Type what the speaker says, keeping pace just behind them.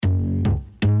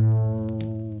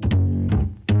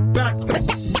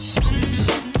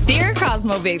Dear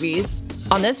Cosmo babies,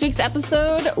 on this week's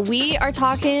episode, we are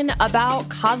talking about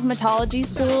cosmetology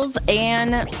schools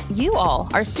and you all,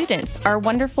 our students, our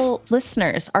wonderful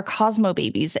listeners, our Cosmo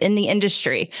babies in the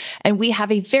industry. And we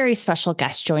have a very special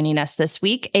guest joining us this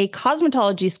week, a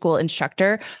cosmetology school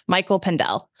instructor, Micheal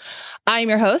Pendell. I'm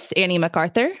your host, Annie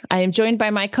MacArthur. I am joined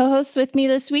by my co-hosts with me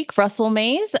this week, Russell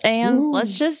Mays, and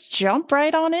let's just jump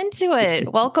right on into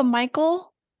it. Welcome, Micheal.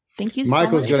 Thank you so much.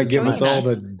 Michael's going to give us all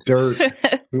the dirt.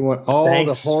 We want all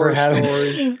the horror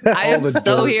stories. I am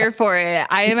so here for it.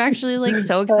 I am actually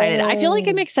so excited. I feel like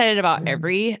I'm excited about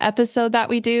every episode that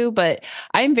we do, but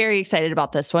I'm very excited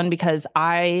about this one because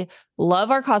I love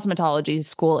our cosmetology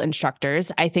school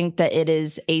instructors. I think that it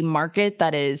is a market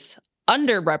that is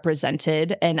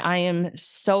underrepresented, and I am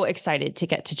so excited to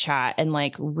get to chat and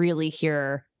really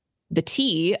hear the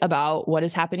tea about what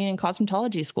is happening in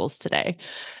cosmetology schools today.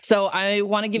 So I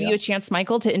want to give you a chance,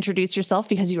 Micheal, to introduce yourself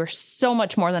because you are so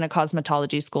much more than a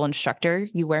cosmetology school instructor.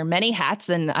 You wear many hats,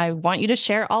 and I want you to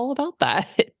share all about that.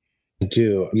 I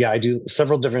do. Yeah, I do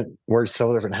several different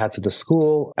hats at the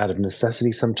school out of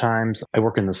necessity sometimes. I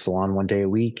work in the salon one day a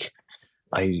week.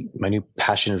 My new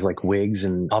passion is wigs,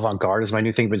 and avant-garde is my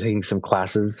new thing. I've been taking some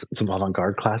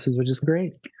avant-garde classes, which is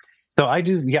great. So I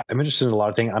do, I'm interested in a lot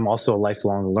of things. I'm also a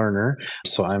lifelong learner.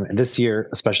 So this year,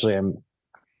 especially,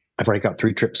 I've already got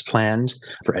 3 trips planned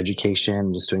for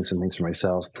education, just doing some things for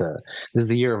myself. This is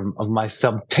the year of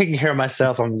myself, taking care of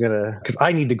myself. Because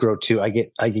I need to grow too. I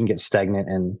can get stagnant,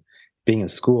 and being in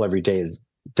school every day is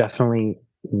definitely,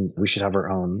 we should have our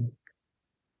own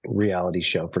reality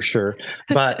show for sure,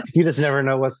 but you just never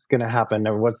know what's going to happen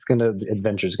or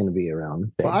adventure is going to be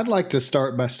around. Well, I'd like to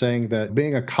start by saying that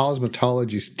being a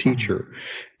cosmetology teacher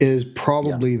is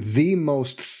probably the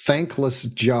most thankless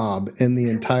job in the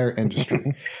entire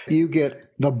industry. You get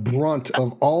the brunt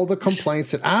of all the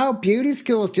complaints that, beauty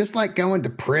school is just like going to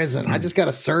prison. I just got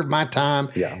to serve my time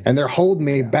and they're holding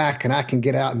me back and I can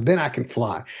get out and then I can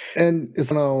fly. And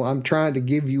I'm trying to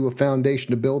give you a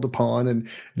foundation to build upon. And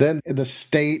then the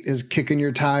state is kicking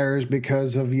your tires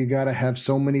because of you got to have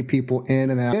so many people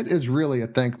in and out. It is really a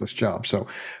thankless job. So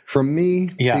from me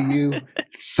to you,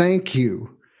 thank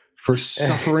you for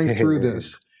suffering through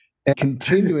this and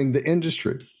continuing the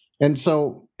industry. And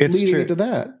so leading into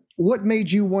that, what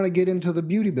made you want to get into the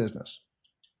beauty business?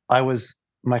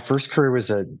 My first career was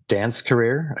a dance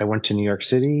career. I went to New York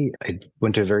City. I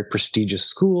went to a very prestigious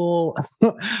school.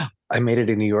 I made it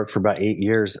in New York for about 8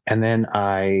 years. And then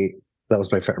that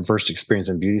was my first experience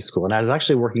in beauty school. And I was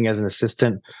actually working as an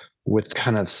assistant with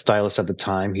kind of stylist at the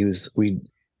time. We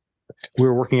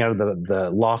were working out of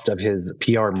the loft of his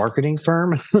PR marketing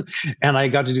firm. And I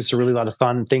got to do a lot of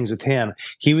fun things with him.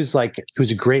 He was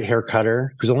a great hair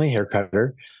cutter. He was only a hair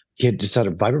cutter. He had just had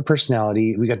a vibrant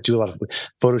personality. We got to do a lot of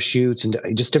photo shoots and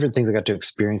just different things I got to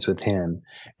experience with him.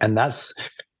 And I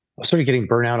started getting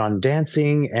burnout on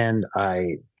dancing. And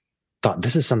I thought,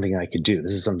 this is something I could do.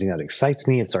 This is something that excites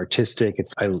me. It's artistic.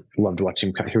 I loved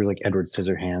watching him. He was like Edward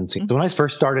Scissorhands. So when I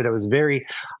first started,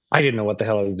 I didn't know what the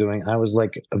hell I was doing. I was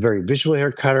a very visual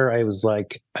hair cutter.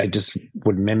 I just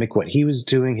would mimic what he was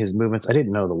doing, his movements. I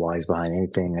didn't know the whys behind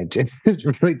anything.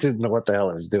 Really didn't know what the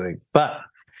hell I was doing, but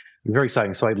very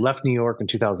exciting. So I left New York in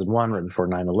 2001, right before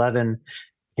 9/11,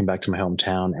 came back to my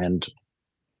hometown and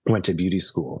went to beauty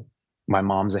school. My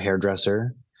mom's a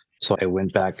hairdresser. So I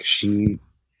went back. She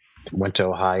went to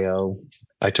Ohio.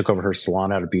 I took over her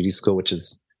salon out of beauty school,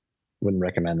 wouldn't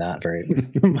recommend that very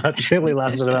much. It only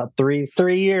lasted about three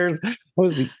years. I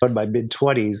was in my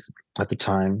mid-20s at the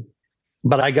time.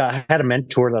 But I had a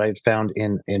mentor that I found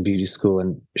in beauty school,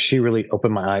 and she really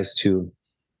opened my eyes to.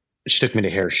 She took me to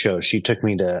hair shows. She took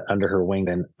me under her wing,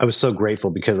 and I was so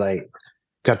grateful because I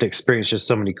got to experience just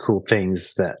so many cool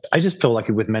things that I just feel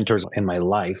lucky with mentors in my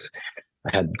life.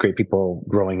 I had great people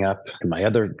growing up in my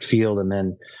other field, and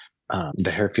then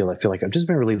the hair field. I feel like I've just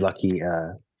been really lucky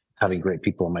having great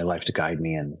people in my life to guide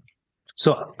me. And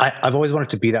so I've always wanted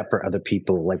to be that for other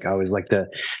people. I always like to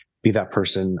be that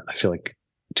person. I feel like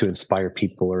to inspire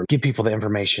people or give people the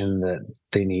information that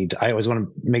they need. I always want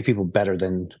to make people better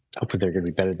than hopefully they're going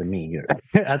to be better than me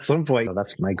at some point.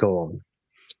 That's my goal.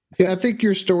 Yeah, I think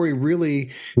your story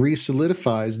really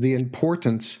re-solidifies the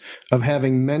importance of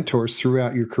having mentors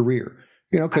throughout your career.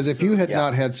 Because if you had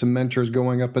not had some mentors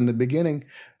going up in the beginning,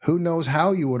 who knows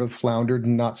how you would have floundered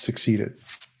and not succeeded.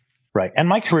 Right. And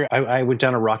my career, I went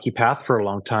down a rocky path for a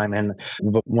long time. And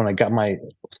when I got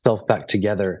myself back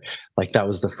together, that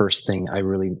was the first thing I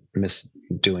really missed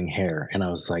doing hair. And I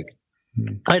was like,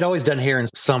 I'd always done hair in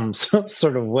some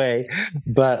sort of way,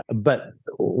 but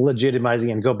legitimizing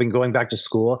and going back to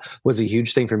school was a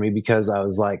huge thing for me because I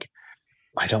was like,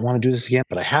 I don't want to do this again,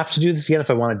 but I have to do this again if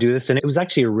I want to do this. And it was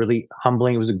actually a really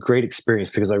humbling. It was a great experience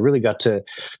because I really got to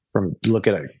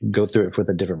go through it with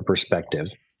a different perspective.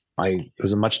 It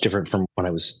was much different from when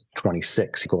I was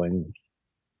 26 going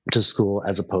to school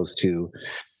as opposed to,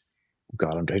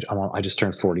 God, I just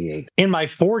turned 48. In my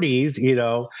 40s,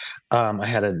 I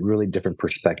had a really different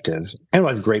perspective. And I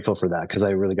was grateful for that because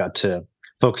I really got to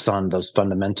focus on those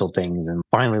fundamental things and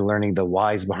finally learning the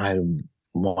whys behind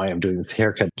why I'm doing this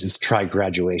haircut. Just try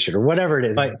graduation or whatever it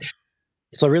is.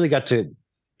 So I really got to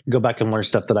go back and learn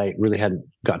stuff that I really hadn't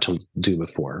got to do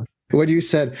before. When you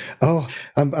said, "Oh,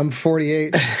 I'm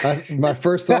 48," my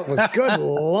first thought was, "Good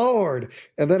Lord!"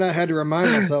 And then I had to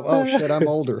remind myself, "Oh shit, I'm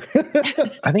older."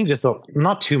 I think just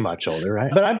not too much older,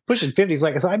 right? But I'm pushing 50s.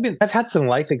 Like so, I've had some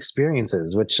life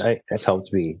experiences, which has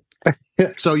helped me.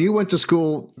 So you went to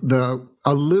school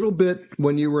a little bit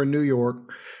when you were in New York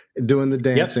doing the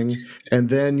dancing, and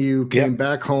then you came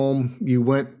back home. You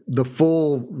went the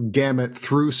full gamut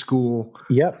through school.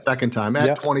 Second time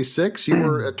at 26. You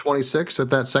were at 26 at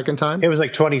that second time. It was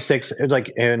like 26. It was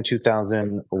like in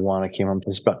 2001. I came home. It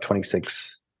was about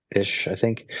 26 ish, I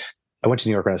think. I went to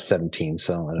New York when I was 17,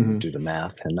 so I didn't do the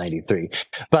math in 93.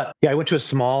 But yeah, I went to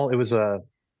it was a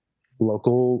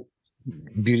local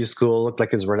beauty school. Looked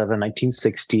like it was right out of the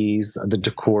 1960s. The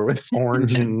decor with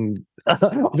orange and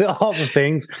all the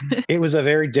things. It was a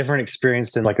very different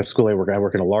experience than like a school I work. I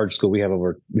work in a large school. We have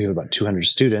about 200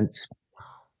 students,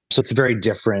 so it's very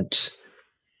different.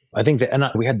 I think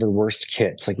we had the worst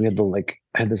kits. Like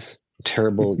I had this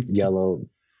terrible yellow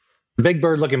Big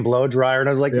Bird looking blow dryer, and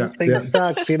I was like, this thing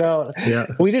sucks. We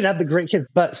did have the great kids,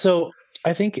 but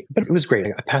it was great.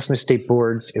 I passed my state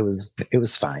boards. It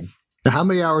was fine. Now, how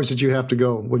many hours did you have to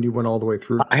go when you went all the way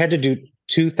through? I had to do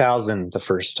 2,000 the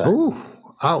first time. Ooh,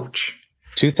 ouch.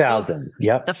 2,000.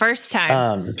 Yep. The first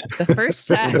time. The first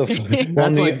time.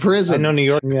 That's like prison. I know New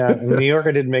York. Yeah. In New York,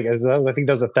 I didn't make it. I think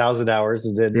that was 1,000 hours.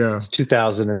 It was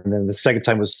 2,000. And then the second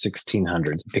time was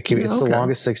 1,600. It's the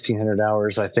longest 1,600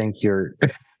 hours. I think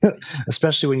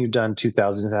especially when you've done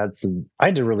 2,000.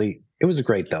 It was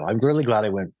great though. I'm really glad I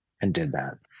went and did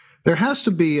that. There has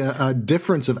to be a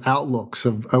difference of outlooks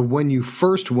of when you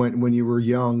first went when you were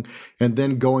young and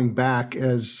then going back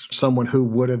as someone who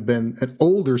would have been an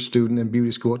older student in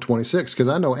beauty school at 26. Because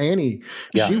I know Annie,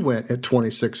 she went at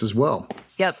 26 as well.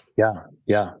 Yep.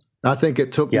 Yeah. I think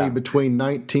it took me between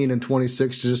 19 and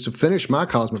 26 just to finish my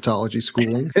cosmetology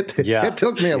schooling. It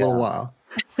took me a little while.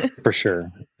 For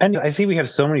sure. And I see we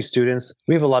have so many students.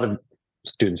 We have a lot of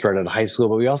students right out of high school,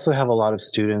 but we also have a lot of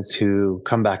students who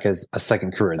come back as a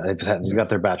second career. They've got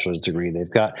their bachelor's degree.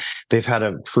 They've had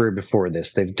a career before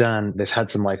this. They've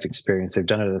had some life experience. They've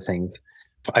done other things.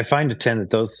 I find that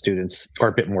those students are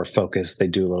a bit more focused. They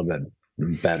do a little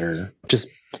bit better.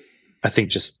 I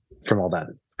think just from all that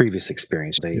previous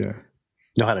experience, they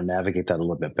know how to navigate that a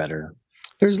little bit better.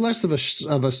 There's less of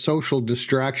a social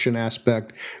distraction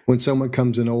aspect when someone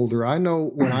comes in older. I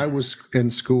know when I was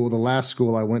in school, the last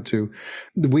school I went to,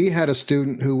 we had a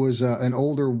student who was an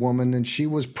older woman, and she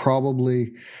was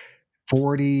probably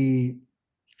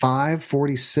 45,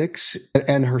 46,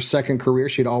 and her second career.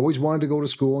 She'd always wanted to go to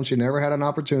school, and she never had an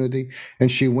opportunity,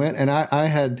 and she went. And I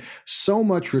had so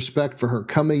much respect for her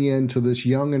coming into this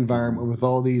young environment with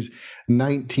all these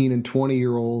 19 and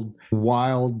 20-year-old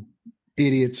wild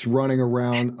idiots running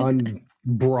around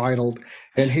unbridled,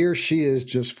 and here she is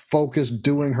just focused,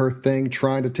 doing her thing,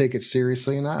 trying to take it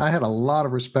seriously, and I had a lot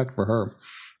of respect for her.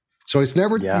 So it's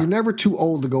you're never too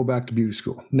old to go back to beauty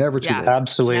school. Never too old.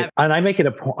 Absolutely. Never. And I make it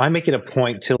a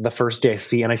point till the first day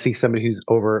I see somebody who's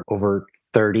over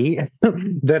 30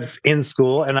 that's in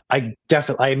school, and I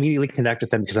immediately connect with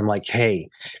them because I'm like, hey,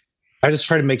 I just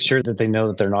try to make sure that they know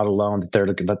that they're not alone,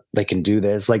 that they can do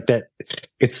this, like that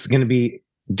it's going to be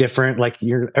different. Like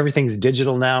everything's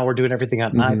digital now. We're doing everything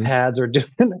on iPads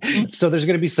so there's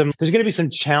going to be some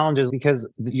challenges because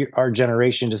our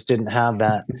generation just didn't have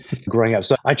that growing up.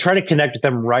 So I try to connect with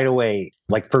them right away,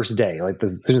 like first day, like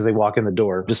as soon as they walk in the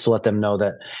door, just to let them know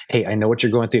that, hey, I know what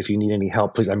you're going through. If you need any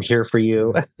help, please, I'm here for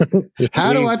you.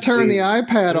 How do I turn the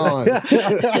iPad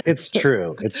on? It's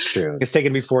true. It's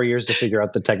taken me 4 years to figure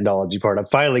out the technology part. I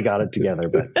finally got it together,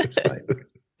 but it's fine.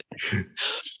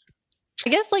 I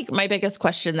guess like my biggest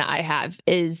question that I have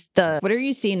is what are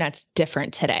you seeing that's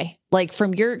different today? Like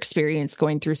from your experience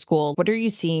going through school, what are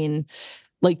you seeing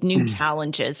like new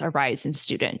challenges arise in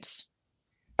students?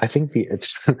 I think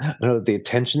the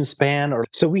attention span,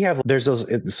 there's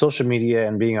those social media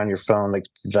and being on your phone, like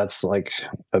that's like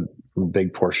a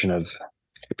big portion of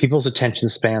people's attention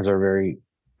spans are very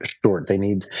short.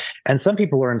 And some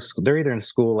people they're either in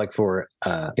school like for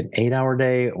an 8-hour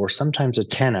day or sometimes a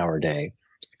 10-hour day.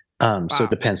 So it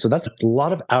depends. So that's a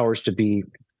lot of hours to be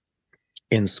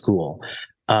in school.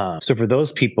 So for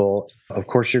those people, of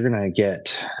course, you're going to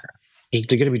get, there's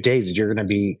going to be days that you're going to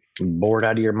be bored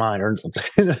out of your mind or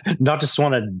not just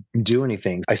want to do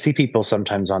anything. I see people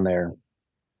sometimes on there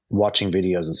watching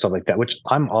videos and stuff like that, which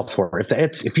I'm all for.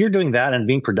 If you're doing that and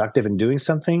being productive and doing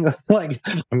something, like,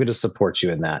 I'm going to support you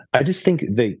in that. I just think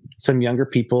that some younger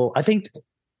people, I think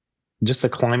just the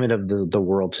climate of the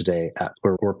world today,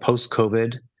 we're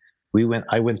post-COVID.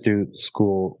 I went through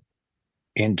school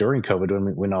and during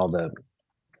COVID when all the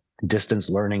distance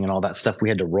learning and all that stuff, we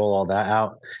had to roll all that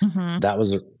out. Mm-hmm. That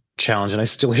was a challenge. And I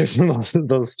still hear from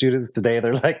those students today.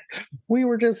 They're like, we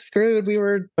were just screwed. We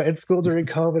were at school during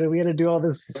COVID and we had to do all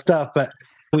this stuff, but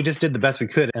we just did the best we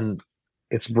could. And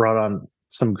it's brought on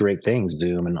some great things,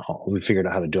 Zoom, and we figured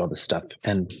out how to do all this stuff.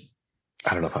 And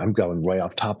I don't know if I'm going way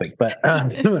off topic, but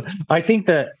I think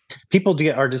that people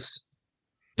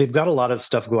they've got a lot of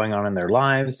stuff going on in their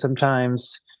lives.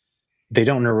 Sometimes they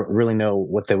don't really know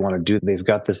what they want to do. They've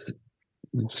got this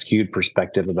skewed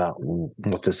perspective about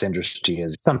what this industry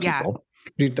is. Some people.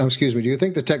 Excuse me. Do you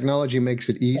think the technology makes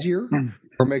it easier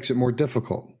or makes it more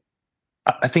difficult?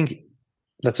 I think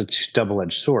that's a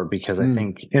double-edged sword, because I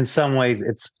think in some ways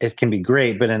it can be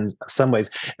great, but in some ways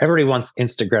everybody wants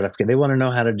instant gratification. They want to know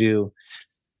how to do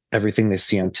everything they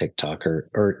see on TikTok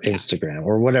or Instagram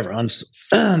or whatever.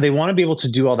 They want to be able to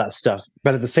do all that stuff,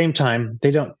 but at the same time,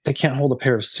 they can't hold a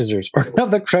pair of scissors or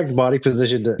have the correct body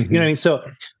position to, you know what I mean? So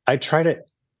I try to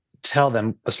tell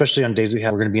them, especially on days we're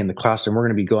going to be in the classroom, we're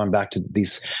going to be going back to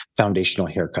these foundational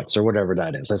haircuts or whatever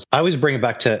that is. I always bring it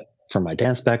back from my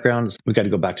dance background. We got to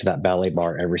go back to that ballet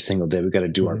bar every single day. We got to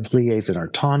do our plies and our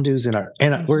tendus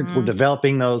and we're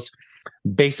developing those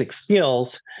basic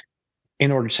skills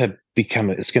in order to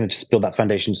it's going to just build that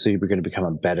foundation, so you're going to become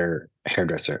a better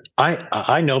hairdresser.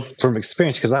 I know from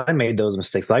experience, because I made those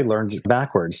mistakes. I learned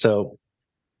backwards. So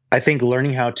I think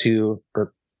learning how to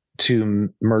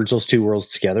merge those two worlds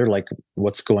together, like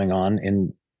what's going on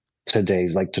in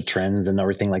today's, like, to trends and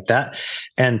everything like that,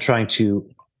 and trying to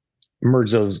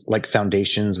merge those like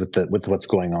foundations with what's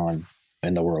going on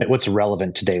in the world, what's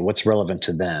relevant today, what's relevant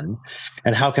to them,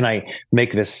 and how can I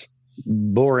make this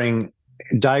boring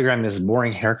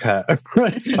haircut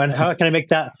and how can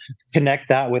I connect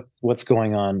that with what's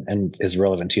going on and is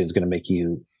relevant to you, is going to make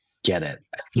you get it.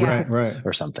 Right.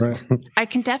 Or something. Right. I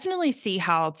can definitely see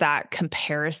how that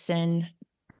comparison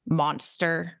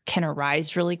monster can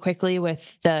arise really quickly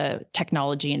with the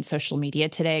technology and social media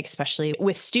today, especially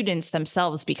with students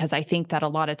themselves, because I think that a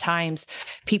lot of times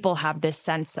people have this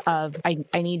sense of, I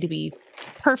need to be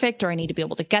perfect, or I need to be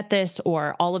able to get this,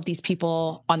 or all of these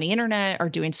people on the internet are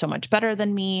doing so much better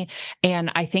than me.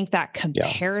 And I think that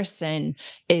comparison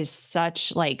is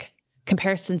such, like,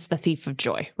 comparison's the thief of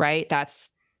joy, right? That's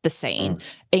the saying.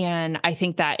 And I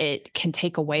think that it can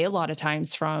take away a lot of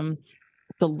times from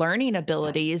the learning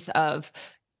abilities of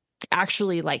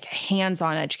actually, like,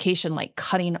 hands-on education, like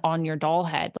cutting on your doll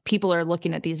head. People are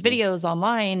looking at these videos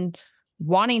online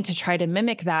wanting to try to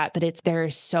mimic that, but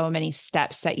there's so many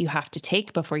steps that you have to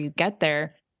take before you get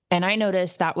there. And I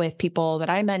noticed that with people that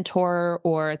I mentor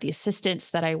or the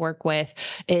assistants that I work with,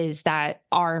 is that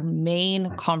our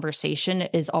main conversation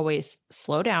is always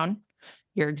slow down.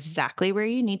 You're exactly where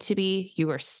you need to be. You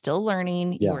are still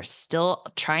learning. You are still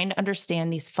trying to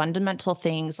understand these fundamental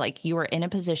things. Like, you are in a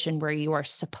position where you are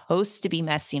supposed to be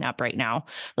messing up right now.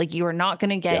 Like, you are not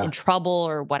going to get in trouble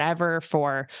or whatever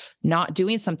for not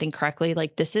doing something correctly.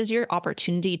 Like, this is your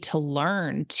opportunity to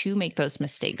learn, to make those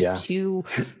mistakes, to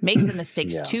make the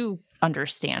mistakes, to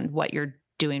understand what you're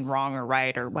doing wrong or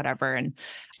right or whatever. And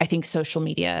I think social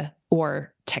media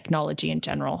or technology in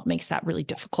general makes that really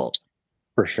difficult.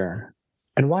 For sure.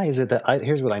 And why is it that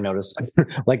here's what I noticed.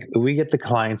 Like, we get the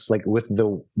clients like with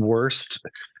the worst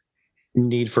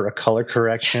need for a color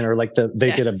correction, or like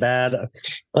they did a bad,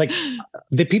 like,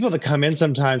 the people that come in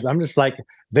sometimes, I'm just like,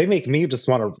 they make me just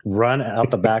want to run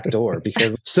out the back door,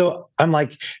 because so I'm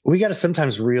like, we got to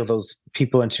sometimes reel those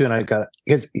people in too. And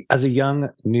because as a young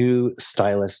new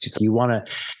stylist, you want to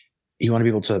be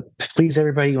able to please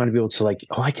everybody. You want to be able to, like,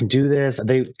 oh, I can do this.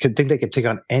 They could think they could take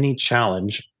on any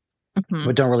challenge,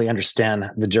 but don't really understand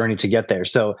the journey to get there.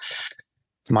 So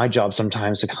my job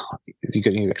sometimes, you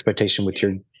get your expectation with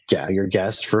your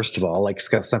guest. First of all, like,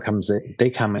 sometimes they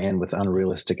come in with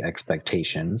unrealistic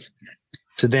expectations.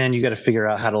 So then you got to figure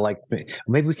out how to, like,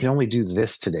 maybe we can only do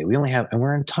this today. And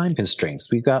we're in time constraints.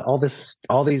 We've got all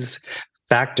these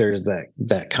factors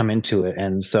that come into it.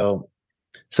 And so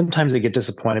sometimes they get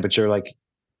disappointed, but you're like,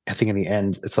 I think in the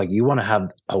end, it's like you want to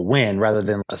have a win rather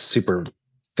than a super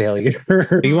failure.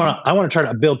 I want to try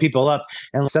to build people up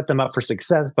and set them up for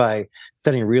success by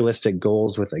setting realistic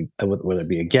goals with whether it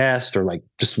be a guest or like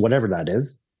just whatever that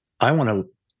is. I want to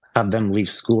have them leave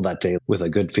school that day with a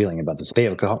good feeling about this. They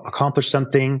have accomplished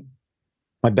something.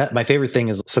 My favorite thing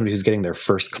is somebody who's getting their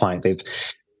first client. They've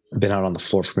been out on the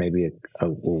floor for maybe a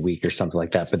week or something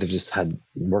like that, but they've just had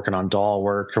working on doll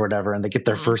work or whatever, and they get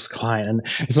their first client. And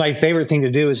it's my favorite thing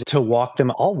to do is to walk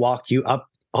them. I'll walk you up.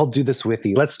 I'll do this with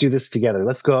you. Let's do this together.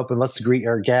 Let's go up and let's greet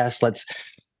our guests.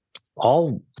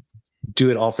 I'll do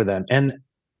it all for them. And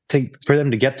for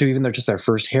them to get through even just their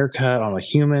first haircut on a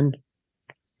human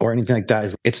or anything like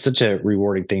that, it's such a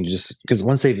rewarding thing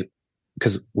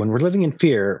because when we're living in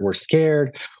fear, we're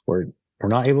scared, we're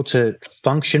not able to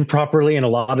function properly in a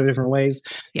lot of different ways.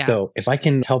 Yeah. So if I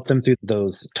can help them through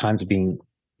those times of being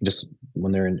just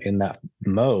when they're in that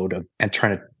mode and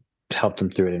trying to help them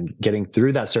through it and getting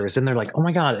through that service, and they're like, oh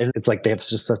my God. And it's like they have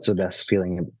just such the best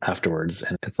feeling afterwards.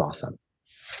 And it's awesome.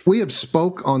 We have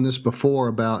spoke on this before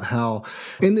about how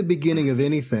in the beginning of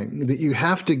anything that you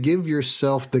have to give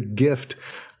yourself the gift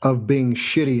of being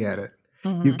shitty at it.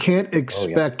 Mm-hmm. You can't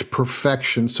expect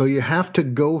perfection. So you have to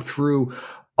go through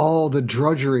all the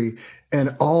drudgery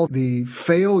and all the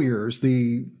failures,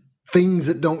 the things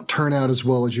that don't turn out as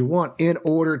well as you want in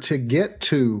order to get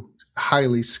to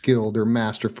highly skilled or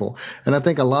masterful. And I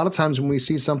think a lot of times when we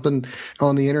see something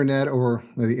on the internet,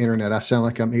 I sound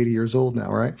like I'm 80 years old now,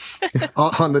 right?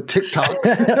 on the TikToks,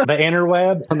 the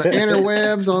interweb, on the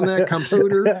interwebs, on that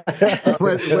computer,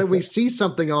 when we see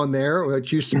something on there,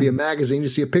 which used to be a magazine, you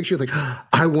see a picture, like,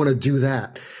 I want to do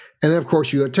that. And then, of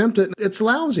course, you attempt it. It's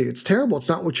lousy. It's terrible. It's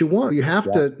not what you want. You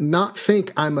have to not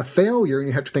think I'm a failure. And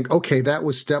you have to think, okay, that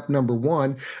was step number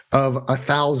 1 of a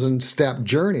 1,000-step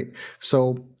journey.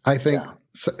 So I think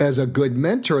as a good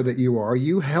mentor that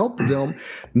you help them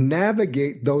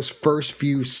navigate those first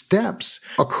few steps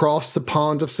across the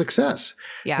pond of success.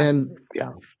 Yeah. And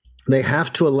they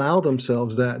have to allow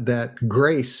themselves that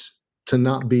grace to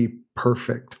not be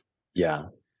perfect. Yeah.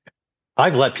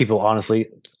 I've let people, honestly,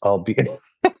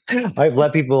 I've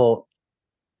let people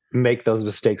make those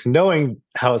mistakes knowing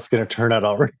how it's going to turn out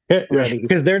already,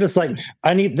 because they're just like,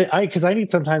 I need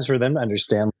sometimes for them to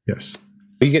understand. Yes.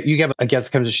 You get a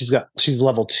guest comes and she's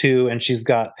level 2 and she's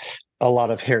got a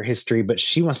lot of hair history, but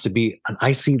she wants to be an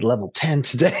IC level 10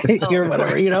 today or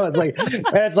whatever,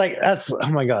 it's like, that's, oh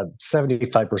my God,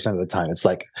 75% of the time. It's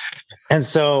like, and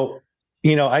so,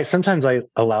 sometimes I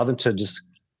allow them to just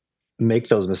make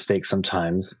those mistakes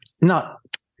sometimes, not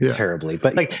terribly,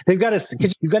 but like you've got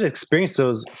to experience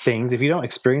those things. If you don't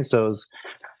experience those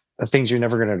things, you're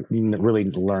never going to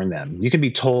really learn them. You can be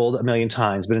told a million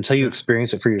times, but until you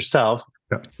experience it for yourself,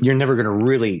 you're never going to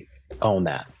really own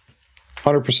that.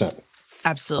 100%.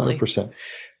 Absolutely. 100%.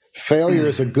 Failure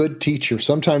is a good teacher,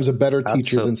 sometimes a better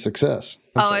teacher than success.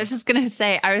 Oh, I was just going to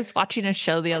say, I was watching a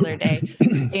show the other day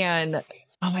and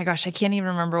oh my gosh, I can't even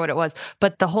remember what it was.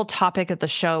 But the whole topic of the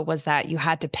show was that you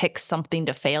had to pick something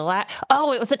to fail at.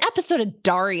 Oh, it was an episode of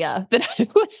Daria that I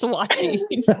was watching.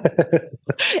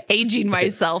 Aging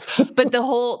myself. But the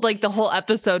whole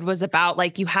episode was about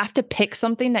like, you have to pick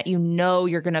something that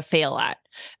you're going to fail at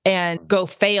and go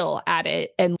fail at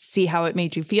it and see how it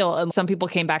made you feel. And some people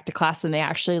came back to class and they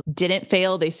actually didn't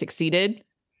fail. They succeeded.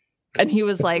 And he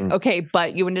was like, okay,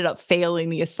 but you ended up failing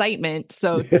the assignment.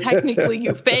 So technically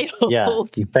you failed. Yeah,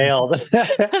 you failed.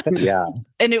 Yeah.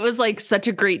 And it was like such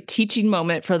a great teaching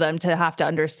moment for them to have to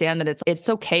understand that it's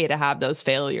okay to have those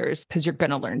failures because you're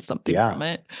going to learn something from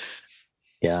it.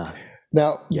 Yeah.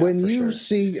 Now, when you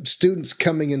see students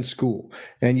coming in school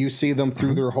and you see them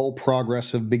through their whole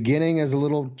progress of beginning as a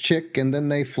little chick and then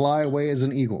they fly away as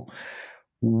an eagle,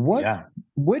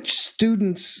 which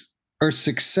students are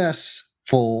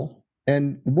successful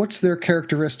and what's their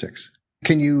characteristics?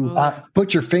 Can you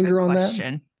put your finger on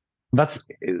that?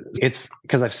 It's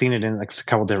because I've seen it in like a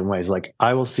couple different ways. Like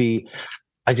I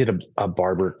did a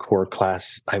barber core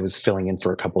class. I was filling in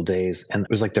for a couple days and it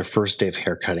was like their first day of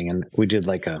hair cutting. And we did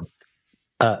like a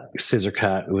scissor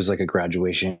cut. It was like a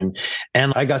graduation.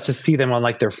 And I got to see them on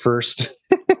like their first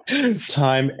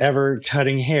time ever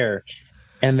cutting hair.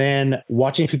 And then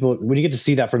watching people, when you get to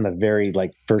see that from the very like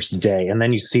first day, and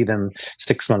then you see them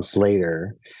 6 months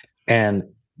later, and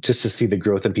just to see the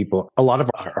growth in people, a lot of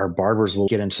our barbers will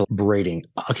get into braiding.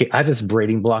 Okay, I have this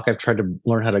braiding block. I've tried to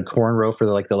learn how to cornrow for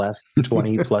the last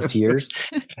 20 plus years.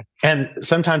 And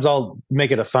sometimes I'll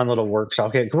make it a fun little workshop.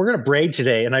 Okay, we're going to braid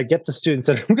today. And I get the students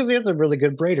because we have some really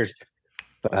good braiders,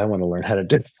 but I want to learn how to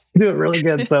do it really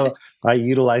good. So I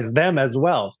utilize them as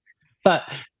well. But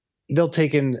they'll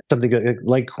take in something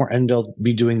like, and they'll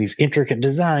be doing these intricate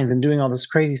designs and doing all this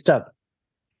crazy stuff.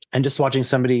 And just watching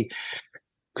somebody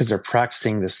because they're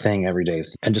practicing this thing every day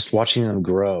and just watching them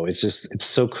grow. It's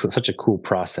so cool, such a cool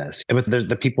process. But there's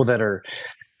the people that are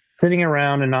sitting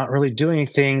around and not really doing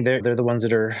anything. They're the ones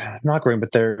that are not growing,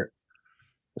 but those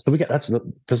are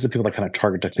the people that kind of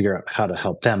target to figure out how to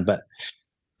help them. But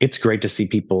it's great to see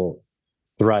people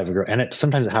thrive and grow. And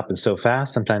sometimes it happens so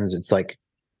fast. Sometimes it's like,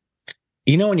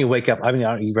 when you wake up, I mean,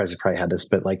 you guys have probably had this,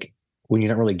 but like when you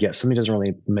don't really get, something doesn't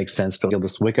really make sense, but you'll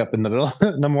just wake up in the middle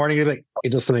in the morning, you're like,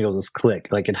 something will just click.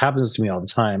 Like it happens to me all the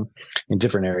time in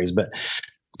different areas, but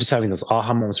just having those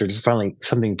aha moments or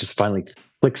something finally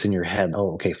clicks in your head.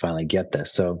 Oh, okay, finally get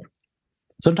this. So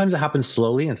sometimes it happens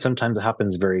slowly and sometimes it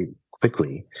happens very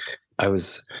quickly.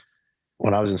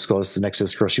 When I was in school, this next to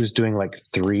this girl, she was doing like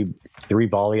three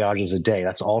balayages a day.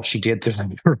 That's all she did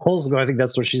her whole school. I think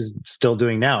that's what she's still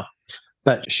doing now.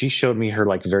 But she showed me her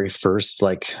like very first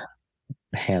like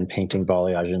hand painting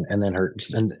balayage, and then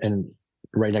and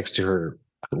right next to her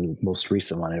most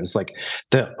recent one. It was like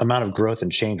the amount of growth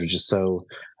and change was just so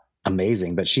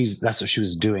amazing. But that's what she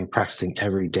was doing, practicing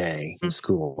every day in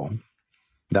school.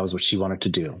 That was what she wanted to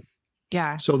do.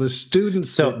 Yeah. So the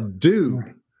students that do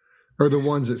are the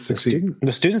ones that succeed.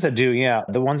 The students that do, yeah.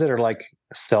 The ones that are like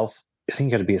I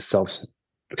think you got to be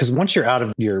because once you're out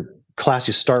of your class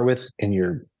you start with in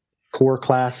your core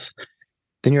class,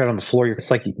 then you're out on the floor.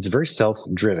 It's very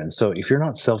self-driven. So if you're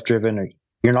not self-driven,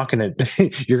 you're not going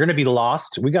to, you're going to be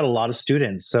lost. We got a lot of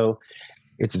students. So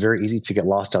it's very easy to get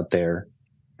lost out there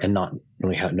and not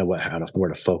really know where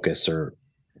to focus, or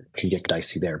can get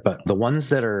dicey there. But the ones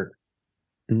that are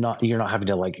you're not having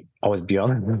to like always be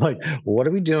on like, what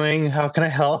are we doing? How can I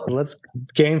help? Let's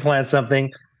game plan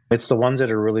something. It's the ones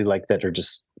that are really like that are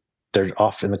just, they're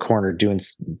off in the corner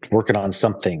working on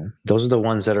something. Those are the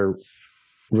ones that are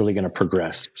really going to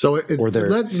progress. So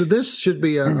this should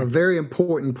be a very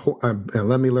important point.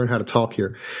 Let me learn how to talk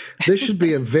here. This should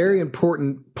be a very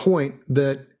important point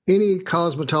that any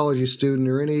cosmetology student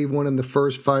or anyone in the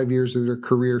first 5 years of their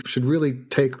career should really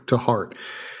take to heart.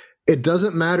 It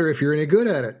doesn't matter if you're any good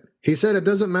at it. He said it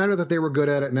doesn't matter that they were good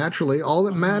at it naturally. All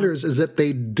that matters is that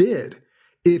they did.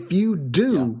 If you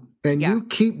do you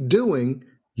keep doing,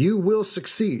 you will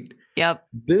succeed. Yep.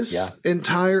 This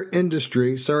entire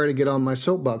industry, sorry to get on my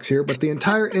soapbox here, but the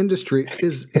entire industry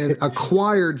is an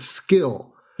acquired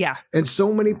skill. Yeah. And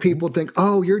so many people think,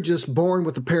 oh, you're just born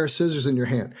with a pair of scissors in your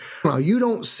hand. Well, you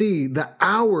don't see the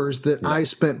hours that I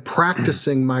spent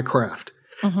practicing my craft.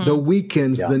 The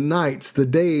weekends, the nights, the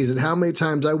days, and how many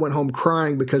times I went home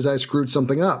crying because I screwed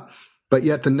something up. But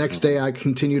yet the next day I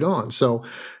continued on. So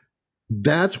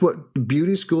that's what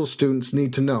beauty school students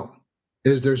need to know,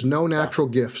 is there's no natural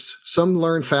gifts. Some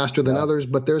learn faster than others,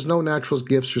 but there's no natural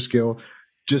gifts or skill.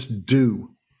 Just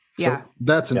do. So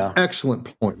that's an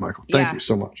excellent point, Michael. Thank you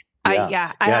so much. I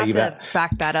have to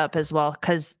back that up as well,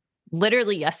 because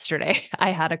literally yesterday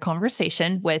I had a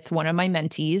conversation with one of my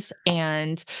mentees,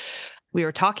 and we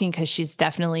were talking because she's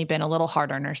definitely been a little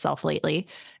hard on herself lately,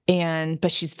 but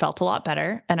she's felt a lot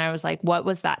better. And I was like, what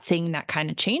was that thing that kind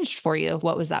of changed for you?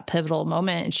 What was that pivotal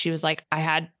moment? And she was like, I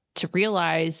had to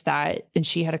realize that, and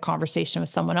she had a conversation with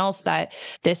someone else, that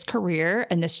this career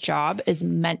and this job is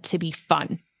meant to be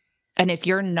fun. And if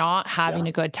you're not having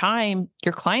a good time,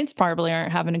 your clients probably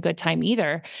aren't having a good time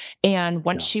either. And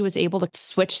once she was able to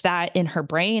switch that in her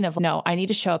brain of, no, I need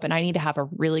to show up and I need to have a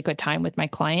really good time with my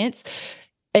clients,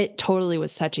 it totally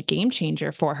was such a game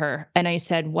changer for her. And I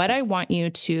said, what I want you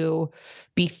to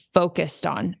be focused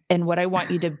on and what I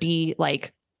want you to be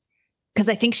like, because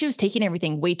I think she was taking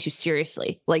everything way too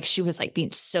seriously. Like she was like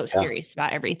being so serious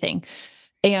about everything.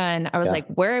 And I was like,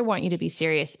 where I want you to be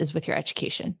serious is with your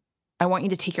education. I want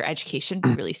you to take your education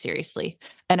really seriously.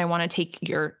 And I want you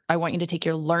to take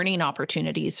your learning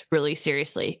opportunities really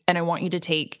seriously. And I want you to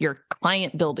take your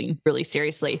client building really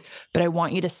seriously. But I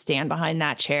want you to stand behind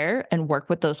that chair and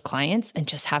work with those clients and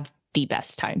just have the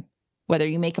best time, whether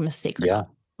you make a mistake or not.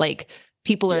 Like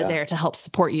people are there to help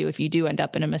support you if you do end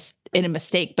up in a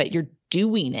mistake, but you're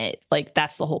doing it. Like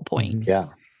that's the whole point. Yeah.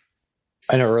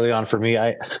 I know early on for me,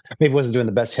 I maybe wasn't doing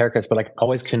the best haircuts, but I could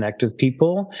always connect with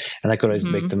people and I could always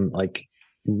make them like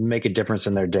make a difference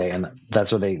in their day. And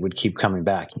that's why they would keep coming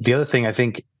back. The other thing I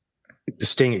think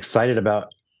staying excited about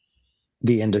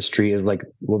the industry is like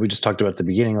what we just talked about at the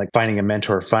beginning, like finding a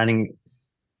mentor,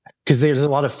 because there's a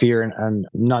lot of fear and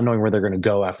not knowing where they're going to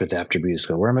go after beauty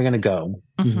school. Where am I going to go?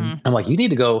 I'm like, you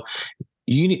need to go.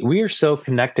 We are so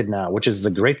connected now, which is the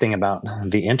great thing about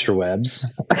the interwebs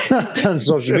on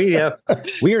social media.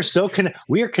 We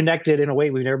are connected in a way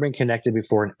we've never been connected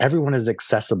before, and everyone is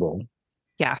accessible.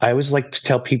 Yeah. I always like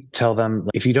to tell them,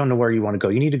 if you don't know where you want to go,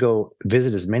 you need to go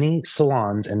visit as many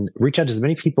salons and reach out to as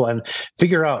many people and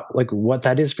figure out like what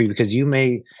that is for you, because you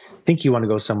may think you want to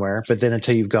go somewhere, but then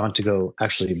until you've gone to go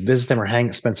actually visit them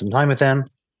or spend some time with them,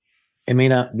 it may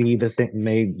not be the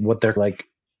thing, what they're like,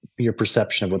 your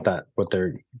perception of what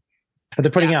they're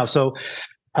putting out. So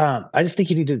I just think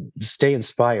you need to stay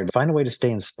inspired, find a way to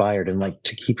stay inspired and like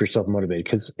to keep yourself motivated,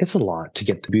 because it's a lot to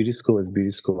get. The beauty school is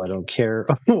beauty school. I don't care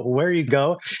where you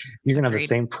go. You're going to have the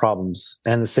same problems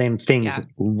and the same things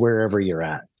wherever you're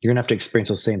at. You're going to have to experience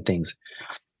those same things.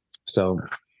 So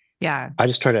I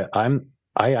just try to,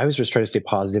 I always just try to stay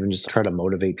positive and just try to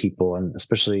motivate people, and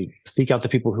especially seek out the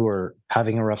people who are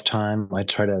having a rough time. I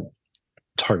try to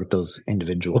target those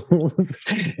individuals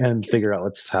and figure out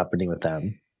what's happening with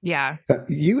them. Yeah.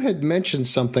 You had mentioned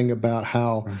something about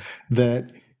how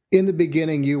that in the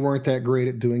beginning you weren't that great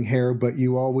at doing hair, but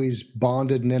you always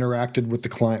bonded and interacted with the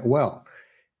client well.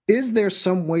 Is there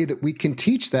some way that we can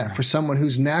teach that for someone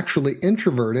who's naturally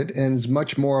introverted and is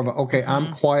much more of a, okay,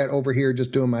 I'm quiet over here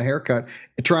just doing my haircut,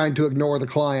 trying to ignore the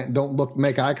client, don't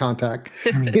make eye contact.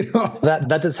 You know?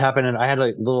 That does happen. And I had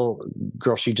a little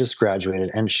girl, she just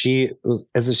graduated, and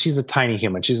she's a tiny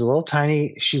human. She's a little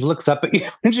tiny. She looks up at you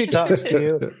and she talks to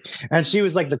you. And she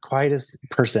was like the quietest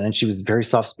person, and she was very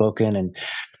soft spoken, and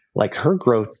like her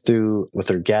growth with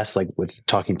her guests, like with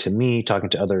talking to me, talking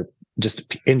to other,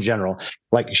 just in general,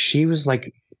 like she was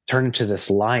like turned into this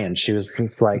lion. She was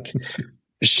just like,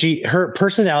 her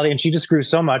personality, and she just grew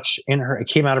so much it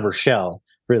came out of her shell,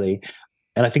 really.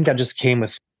 And I think that just came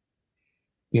with,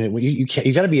 you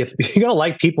gotta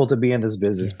like people to be in this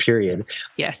business, period.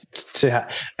 Yes.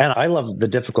 And I love the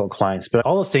difficult clients, but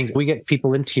all those things, we get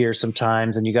people in tears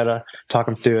sometimes, and you gotta talk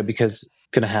them through it, because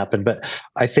it's going to happen. But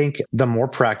I think the more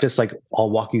practice, like I'll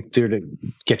walk you through to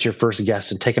get your first guest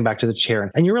and take them back to the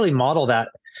chair. And you really model that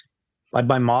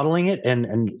by modeling it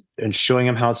and showing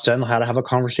them how it's done, how to have a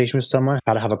conversation with someone,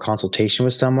 how to have a consultation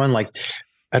with someone. Like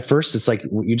at first it's like,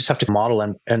 you just have to model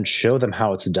and show them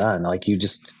how it's done. Like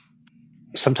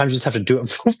sometimes you just have to do it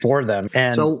for them.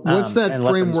 And so what's that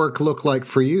framework look like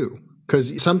for you?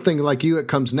 Because something like you, it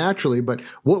comes naturally, but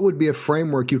what would be a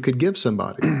framework you could give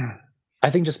somebody? I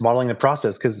think just modeling the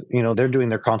process, because, they're doing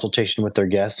their consultation with their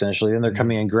guests initially, and they're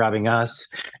coming and grabbing us,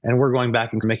 and we're going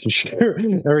back and making sure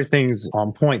everything's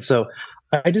on point. So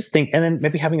I just think, and then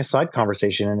maybe having a side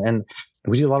conversation, and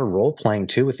we do a lot of role playing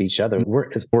too with each other.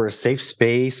 We're a safe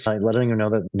space, letting them know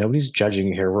that nobody's judging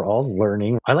you here. We're all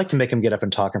learning. I like to make them get up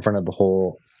and talk in front of the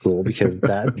whole school, because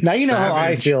that now you know how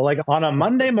I feel like on a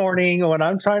Monday morning when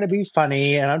I'm trying to be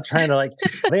funny and I'm trying to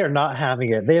they are not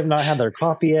having it. They have not had their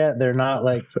coffee yet. They're not.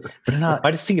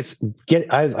 I just think it's get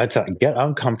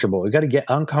uncomfortable. You got to get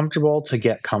uncomfortable to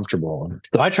get comfortable.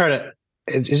 So I try to.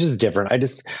 It's just different. I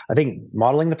think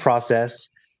modeling the process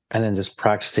and then just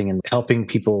practicing and helping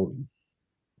people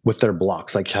with their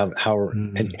blocks, like how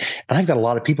and I've got a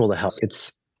lot of people to help.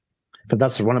 But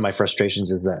that's one of my frustrations,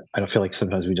 is that I don't feel like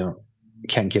sometimes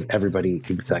can't give everybody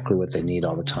exactly what they need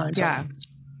all the time. Yeah.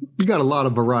 You got a lot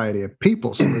of variety of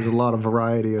people, so there's a lot of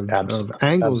variety of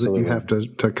angles that you have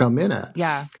to come in at.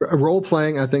 Yeah. Role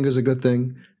playing, I think, is a good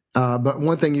thing. But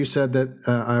one thing you said that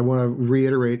I want to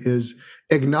reiterate is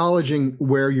acknowledging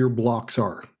where your blocks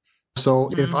are. So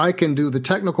if I can do the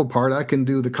technical part, I can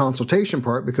do the consultation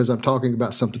part because I'm talking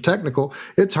about something technical.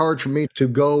 It's hard for me to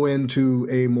go into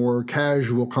a more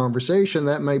casual conversation.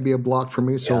 That may be a block for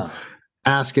me. So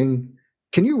asking,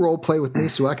 can you role play with me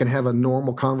so I can have a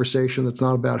normal conversation that's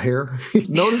not about hair?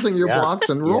 Noticing your blocks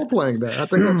and role playing that. I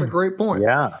think that's a great point.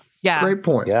 Yeah. Great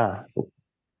point. Yeah.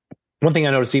 One thing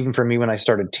I noticed even for me when I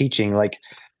started teaching, like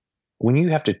when you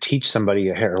have to teach somebody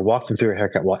a hair or walk them through a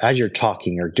haircut, as you're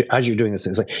talking or as you're doing this,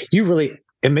 it's like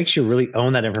it makes you really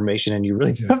own that information, and you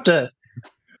really have to.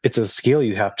 It's a skill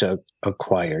you have to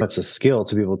acquire. It's a skill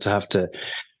to be able to have to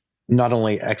not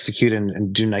only execute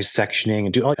and do nice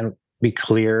sectioning and be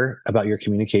clear about your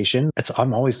communication.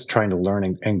 I'm always trying to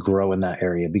learn and grow in that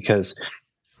area, because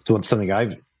it's something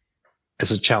it's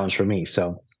a challenge for me.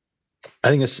 So I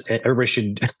think everybody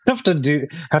should have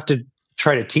to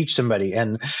try to teach somebody, I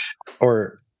think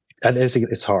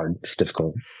it's hard. It's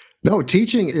difficult. No,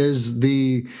 teaching is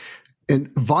the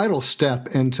vital step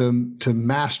into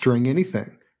mastering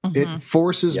anything. It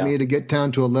forces me to get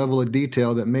down to a level of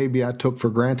detail that maybe I took for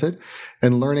granted,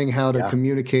 and learning how to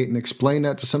communicate and explain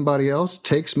that to somebody else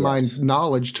takes my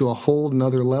knowledge to a whole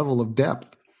nother level of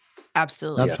depth.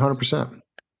 Absolutely. That's 100%.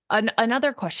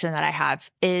 Another question that I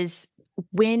have is,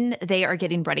 when they are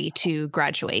getting ready to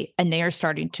graduate and they are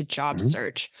starting to job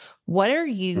search,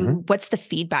 what's the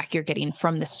feedback you're getting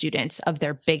from the students of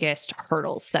their biggest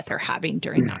hurdles that they're having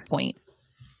during that point?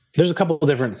 there's a couple of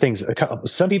different things.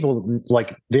 Some people,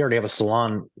 like, they already have a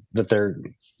salon that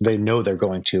they know they're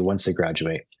going to once they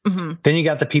graduate. Mm-hmm. Then you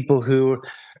got the people who,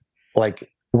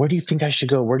 like, where do you think I should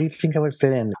go? Where do you think I would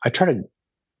fit in? I try to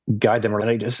guide them,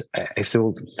 and I say,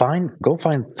 well, go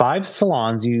find 5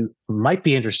 salons you might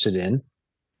be interested in.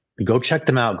 Go check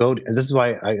them out. And this is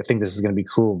why I think this is going to be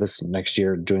cool this next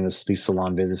year, doing these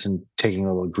salon visits and taking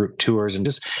little group tours and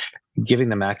just giving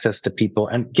them access to people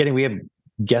and we have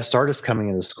guest artists coming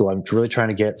into the school. I'm really trying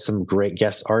to get some great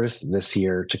guest artists this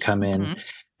year to come in,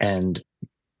 and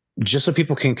just so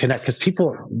people can connect, because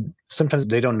people sometimes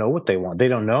they don't know what they want. They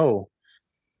don't know.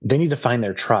 They need to find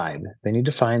their tribe. They need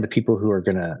to find the people who are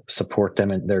going to support them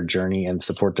in their journey and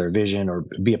support their vision or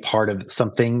be a part of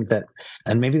something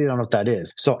and maybe they don't know what that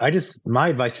is. So my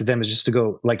advice to them is just to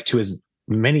go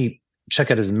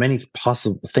check out as many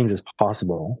possible things as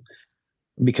possible,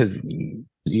 because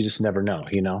you just never know,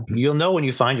 you'll know when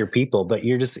you find your people, but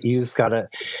you've got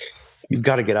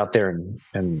to get out there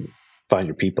and find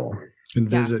your people and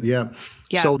visit. Yeah.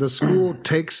 So the school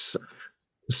takes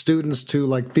students to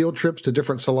like field trips to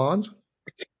different salons?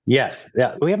 Yes.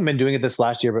 Yeah. We haven't been doing it this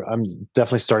last year, but I'm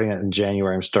definitely starting it in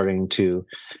January. I'm starting to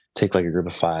take like a group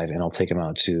of 5, and I'll take them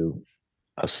out to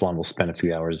a salon. We'll spend a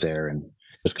few hours there and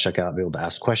just check out, be able to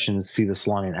ask questions, see the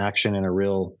salon in action in a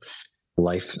real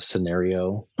life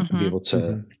scenario, be able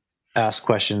to ask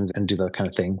questions and do that kind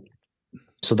of thing.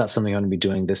 So that's something I'm going to be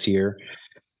doing this year.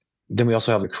 Then we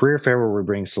also have a career fair where we're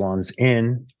bringing salons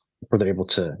in, where they're able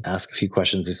to ask a few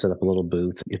questions. They set up a little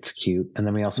booth. It's cute. And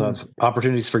then we also have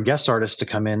opportunities for guest artists to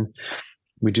come in.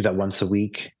 We do that once a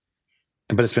week,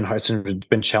 but it's been hard. It's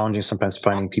been challenging sometimes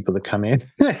finding people to come in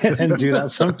and do that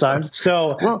sometimes.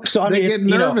 So I mean, get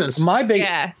nervous.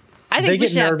 I think we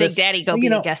should have Big Daddy go be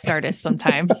a guest artist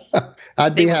sometime.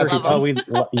 I'd be happy to.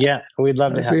 We'd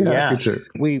love to have. Yeah,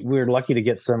 we're lucky to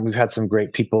get some. We've had some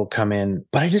great people come in,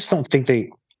 but I just don't think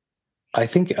I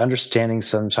think understanding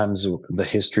sometimes the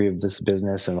history of this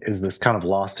business and is this kind of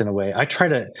lost in a way. I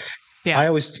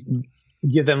always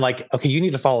give them like, okay, you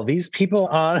need to follow these people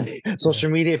on social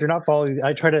media. If you're not following,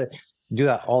 I try to do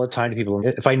that all the time to people.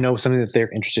 If I know something that they're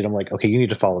interested, I'm like, okay, you need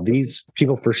to follow these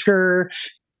people for sure.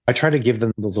 I try to give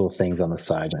them those little things on the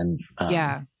side. And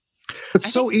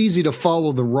it's so easy to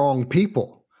follow the wrong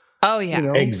people. Oh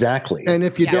yeah, exactly. And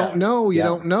if you don't know, you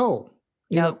don't know.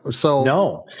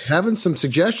 So having some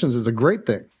suggestions is a great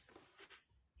thing.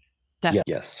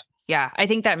 Definitely. Yes. Yeah. I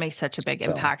think that makes such a big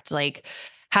impact. Like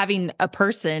having a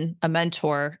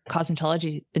mentor,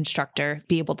 cosmetology instructor,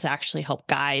 be able to actually help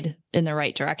guide in the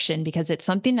right direction, because it's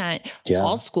something that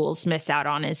all schools miss out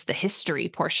on is the history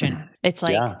portion. It's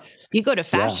like you go to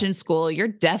fashion school, you're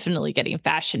definitely getting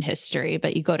fashion history,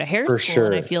 but you go to hair school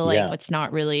and I feel like it's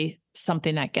not really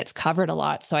something that gets covered a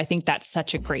lot. So I think that's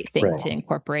such a great thing to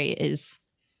incorporate, is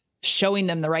showing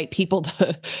them the right people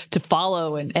to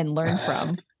follow and learn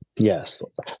from. Yes.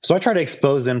 So I try to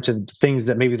expose them to things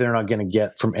that maybe they're not going to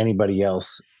get from anybody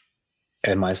else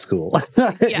in my school.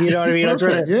 You know what I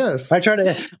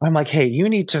mean? I'm like, hey, you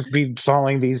need to be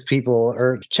following these people,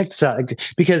 or check this out,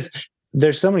 because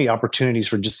there's so many opportunities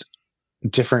for just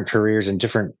different careers and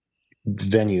different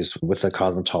venues with a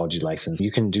cosmetology license.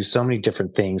 You can do so many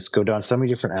different things, go down so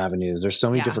many different avenues. There's so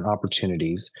many different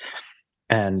opportunities.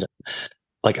 And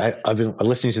like I've been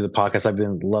listening to the podcast. I've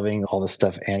been loving all the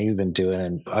stuff Annie's been doing,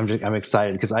 and I'm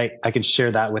excited because I can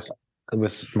share that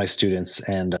with my students,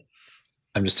 and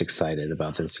I'm just excited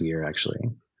about this year actually.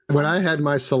 When I had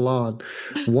my salon,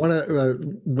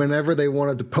 whenever they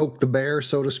wanted to poke the bear,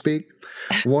 so to speak,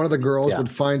 one of the girls would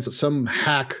find some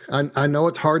hack. I know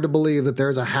it's hard to believe that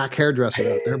there's a hack hairdresser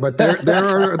out there, but there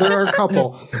are a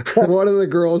couple. One of the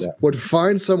girls would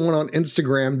find someone on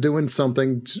Instagram doing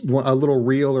something, a little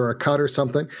reel or a cut or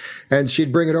something, and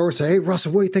she'd bring it over and say, "Hey,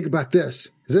 Russell, what do you think about this?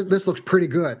 This looks pretty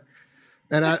good."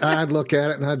 And I'd look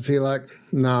at it and I'd feel like,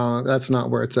 no, that's not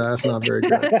where it's at. That's not very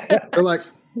good. They're like,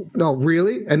 no,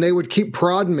 really? And they would keep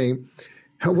prodding me.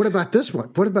 What about this one?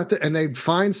 What about that? And they'd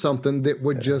find something that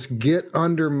would just get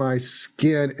under my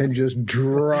skin and just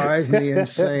drive me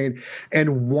insane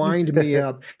and wind me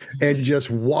up and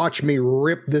just watch me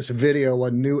rip this video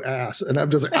a new ass. And I'm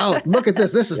just like, oh, look at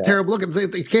this. This is terrible. Look at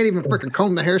this. You can't even freaking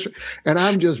comb the hair. And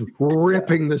I'm just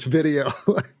ripping this video.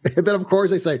 And then, of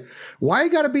course, they say, why you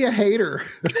got to be a hater?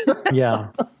 Yeah.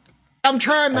 I'm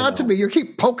trying not to be. You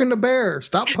keep poking the bear.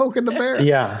 Stop poking the bear.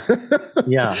 Yeah.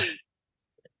 Yeah.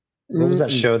 What was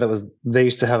that show they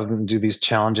used to have them do these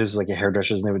challenges, like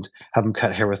hairdressers, and they would have them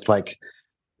cut hair with like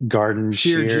garden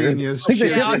shear. Genius.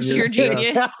 Sheer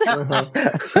genius. Yeah.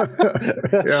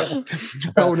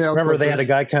 Oh, now remember they had a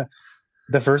guy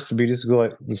the second beauty school I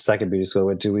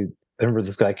went to, I remember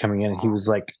this guy coming in and he was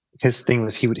like his thing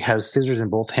was he would have scissors in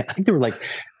both hands. I think they were like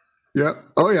Yeah.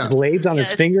 Oh yeah. blades on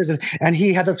his fingers, and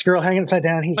he had this girl hanging upside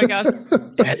down. He's Oh my gosh.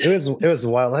 it was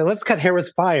wild. Like, let's cut hair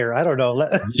with fire. I don't know.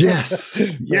 Yes.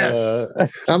 Yes.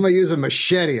 I'm gonna use a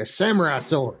machete, a samurai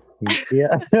sword.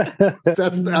 Yeah.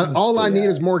 That's all I need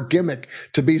is more gimmick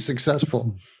to be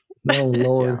successful. Oh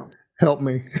Lord, help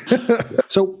me.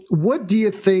 So what do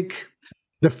you think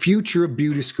the future of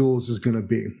beauty schools is going to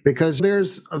be? Because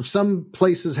there's some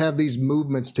places have these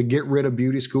movements to get rid of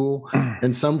beauty school,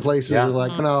 and some places are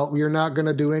like, no, you're not going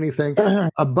to do anything.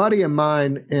 A buddy of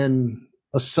mine in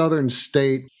a southern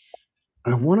state,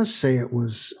 I want to say it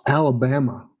was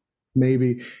Alabama,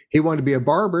 maybe, he wanted to be a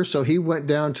barber, so he went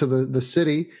down to the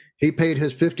city. He paid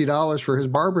his $50 for his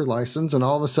barber license, and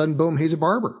all of a sudden, boom, he's a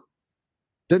barber.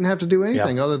 Didn't have to do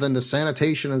anything other than the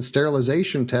sanitation and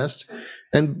sterilization test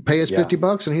and pay us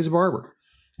 $50 and he's a barber.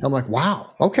 I'm like,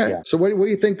 wow. Okay. Yeah. So what do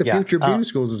you think the future of beauty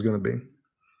schools is going to be?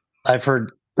 I've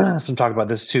heard some talk about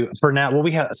this too. For now, well,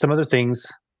 we have some other things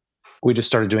we just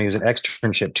started doing as an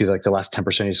externship to like the last 10%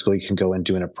 of your school. You can go and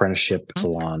do an apprenticeship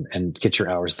salon and get your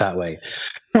hours that way,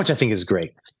 which I think is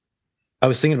great. I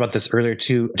was thinking about this earlier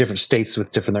too. Different states with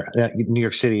different. New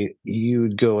York City,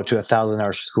 you'd go to 1,000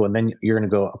 hours of school, and then you're going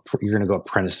to go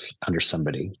apprentice under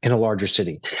somebody in a larger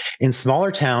city. In smaller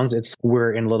towns,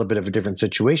 we're in a little bit of a different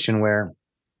situation where.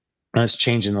 And it's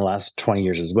changed in the last 20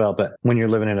 years as well. But when you're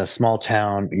living in a small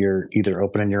town, you're either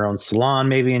opening your own salon,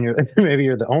 maybe maybe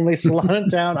you're the only salon in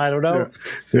town. I don't know.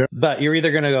 Yeah. But you're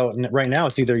either going to go right now.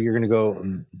 It's either you're going to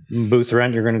go booth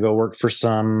rent, you're going to go work for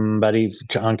somebody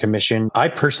on commission. I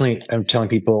personally am telling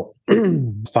people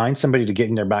find somebody to get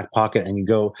in their back pocket and you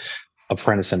go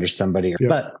apprentice under somebody. Yeah.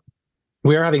 But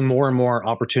we are having more and more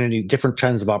opportunities, different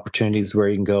kinds of opportunities where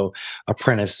you can go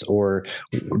apprentice or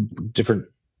different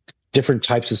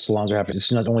types of salons are happening.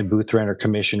 It's not only booth rent or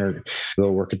commission or go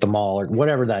work at the mall or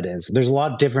whatever that is. There's a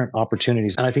lot of different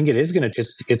opportunities. And I think it's going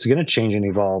to change and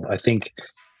evolve. I think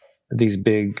these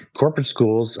big corporate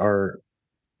schools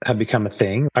have become a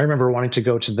thing. I remember wanting to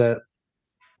go to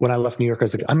when I left New York, I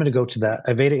was like, I'm going to go to that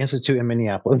Aveda Institute in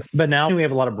Minneapolis. But now we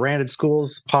have a lot of branded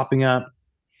schools popping up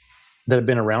that have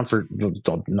been around for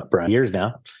years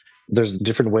now. There's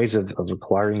different ways of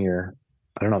acquiring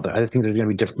I don't know. I think there's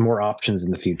going to be more options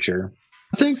in the future.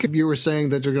 I think if you were saying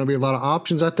that there are going to be a lot of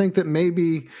options, I think that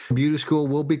maybe beauty school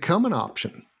will become an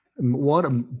option.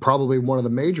 Probably one of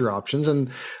the major options. And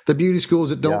the beauty schools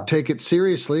that don't take it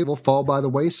seriously will fall by the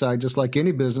wayside, just like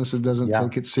any business that doesn't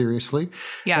take it seriously.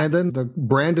 Yeah. And then the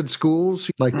branded schools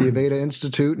like the Aveda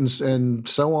Institute and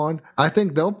so on, I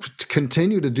think they'll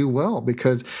continue to do well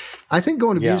because I think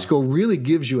going to beauty school really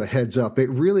gives you a heads up. It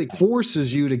really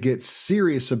forces you to get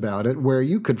serious about it, where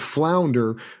you could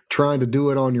flounder trying to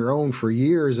do it on your own for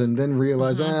years and then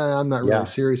realize, I'm not really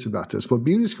serious about this. But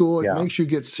beauty school, it makes you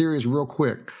get serious real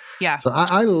quick. Yeah. So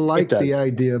I like the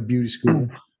idea of beauty school.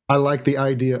 I like the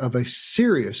idea of a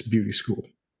serious beauty school.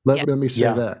 Let me say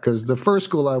that, because the first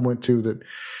school I went to that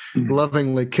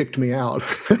lovingly kicked me out,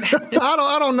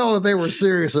 I don't know that they were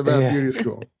serious about beauty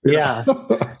school.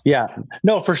 Yeah.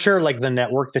 No, for sure. Like the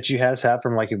network that you have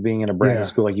from like being in a branded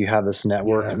school, like you have this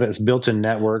network, this built-in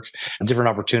network, different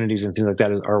opportunities and things like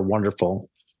that are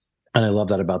wonderful. And I love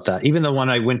that about that. Even the one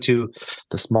I went to,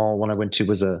 the small one I went to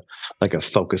was a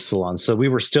focus salon. So we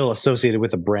were still associated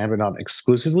with a brand, but not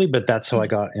exclusively. But that's how I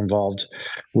got involved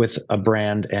with a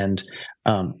brand, and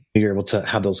you're able to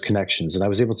have those connections. And I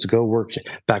was able to go work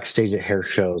backstage at hair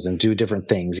shows and do different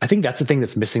things. I think that's the thing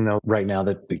that's missing though right now,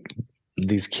 that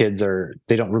these kids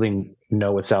they don't really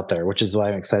know what's out there, which is why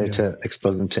I'm excited to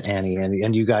expose them to Annie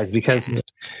and you guys,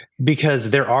 because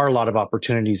there are a lot of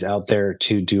opportunities out there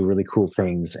to do really cool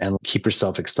things and keep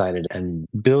yourself excited and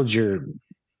build your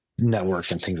network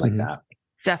and things like that.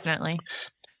 Definitely.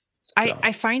 So.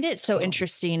 I find it so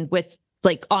interesting with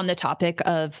like on the topic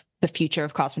of the future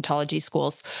of cosmetology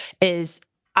schools is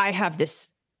I have this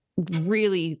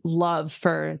really love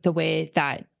for the way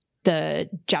that the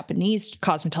Japanese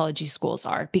cosmetology schools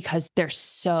are, because they're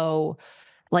so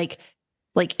like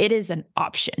it is an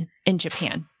option in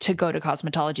Japan to go to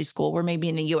cosmetology school, where maybe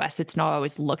in the US, it's not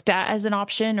always looked at as an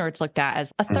option, or it's looked at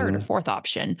as a third or fourth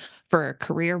option for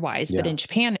career wise. But in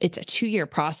Japan, it's a 2-year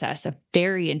process of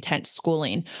very intense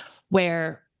schooling,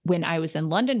 where when I was in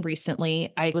London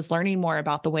recently, I was learning more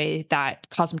about the way that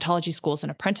cosmetology schools and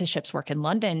apprenticeships work in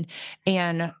London.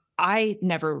 And I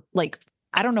never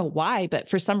I don't know why, but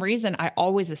for some reason, I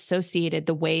always associated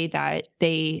the way that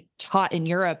they taught in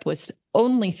Europe was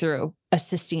only through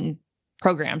assisting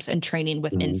programs and training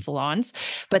within salons,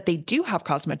 but they do have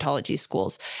cosmetology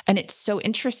schools. And it's so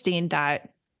interesting that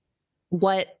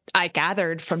what I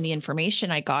gathered from the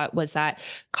information I got was that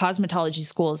cosmetology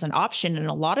school is an option, and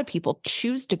a lot of people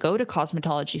choose to go to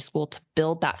cosmetology school to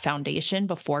build that foundation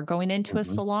before going into a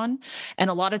salon. And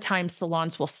a lot of times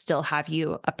salons will still have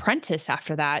you apprentice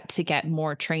after that to get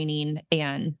more training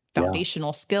and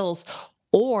foundational skills,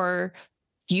 or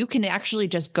you can actually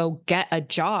just go get a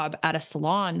job at a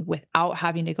salon without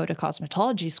having to go to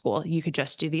cosmetology school. You could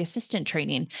just do the assistant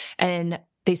training. And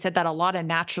they said that a lot of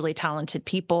naturally talented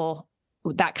people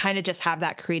that kind of just have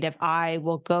that creative eye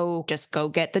will go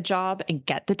get the job and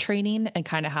get the training and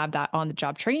kind of have that on the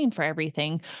job training for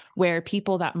everything, where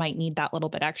people that might need that little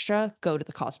bit extra go to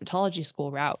the cosmetology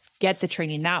school route, get the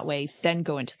training that way, then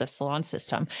go into the salon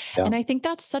system. And I think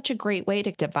that's such a great way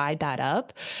to divide that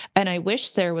up. And I wish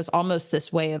there was almost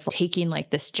this way of taking like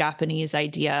this Japanese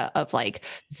idea of like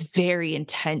very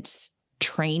intense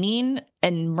training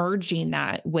and merging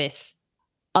that with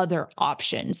other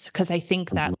options, because I think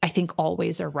all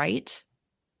ways are right,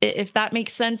 if that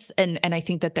makes sense. And I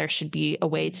think that there should be a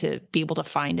way to be able to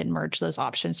find and merge those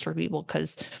options for people,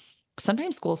 because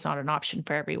sometimes school's not an option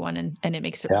for everyone, and it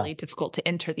makes it really difficult to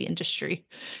enter the industry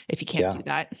if you can't do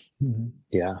that.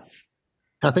 Yeah.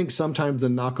 I think sometimes the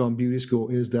knock on beauty school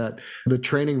is that the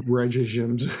training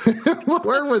regimes,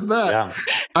 where was that? Yeah.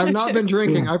 I've not been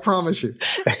drinking, I promise you.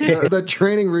 The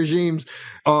training regimes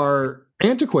are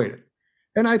antiquated.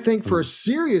 And I think for a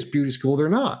serious beauty school, they're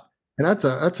not. And that's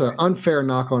an unfair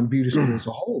knock on beauty school as a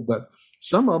whole. But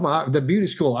some of them, the beauty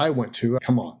school I went to,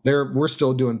 come on, we're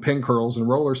still doing pin curls and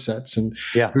roller sets, and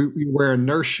we wearing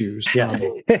nurse shoes. Yeah.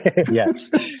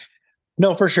 Yes.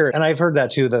 No, for sure. And I've heard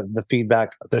that too, the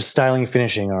feedback, the styling and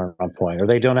finishing are on point, or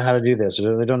they don't know how to do this,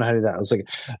 or they don't know how to do that. I was like,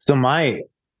 so my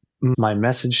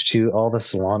message to all the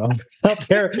salon owners out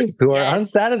there who are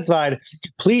unsatisfied,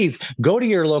 please go to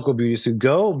your local beauty school,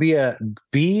 go in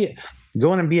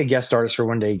and be a guest artist for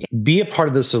one day, be a part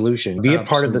of the solution, be a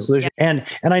part of the solution. And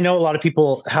I know a lot of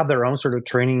people have their own sort of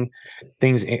training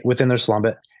things within their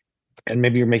salon, and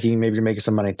maybe you're making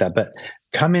some money at that, but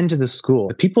come into the school.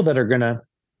 The people that are going to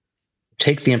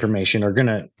take the information are going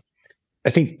to, I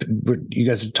think you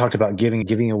guys have talked about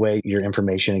giving away your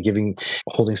information and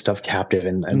holding stuff captive,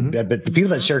 but the people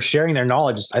that are sharing their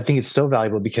knowledge, I think it's so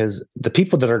valuable, because the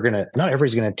people that are not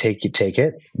everybody's going to take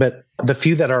it, but the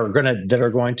few that's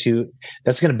going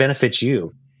to benefit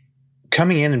you.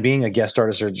 Coming in and being a guest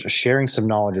artist, or sharing some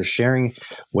knowledge, or sharing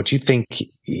what you think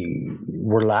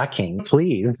we're lacking,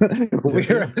 please.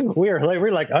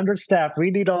 we're like understaffed.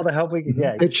 We need all the help we can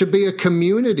get. It should be a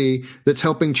community that's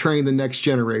helping train the next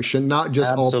generation, not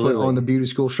just all put on the beauty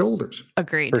school shoulders.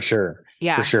 Agreed. For sure.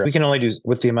 Yeah. For sure. We can only do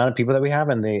with the amount of people that we have,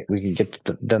 and we can get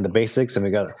done the basics, and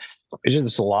it's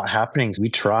just a lot happening. We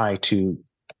try to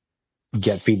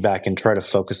get feedback and try to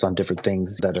focus on different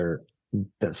things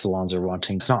that salons are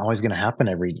wanting. It's not always going to happen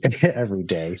every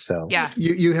day. So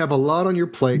you have a lot on your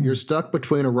plate. You're stuck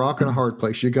between a rock and a hard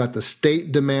place. You got the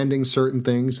state demanding certain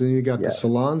things, and you got the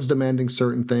salons demanding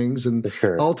certain things, and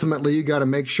ultimately you got to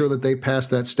make sure that they pass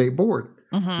that state board.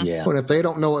 Yeah. And if they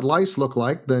don't know what lice look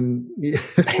like, then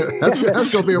that's going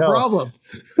to be a problem.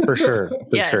 For sure.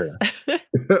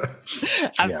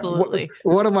 Absolutely.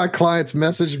 One of my clients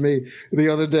messaged me the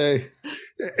other day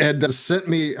and sent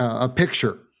me a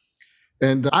picture.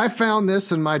 And I found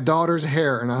this in my daughter's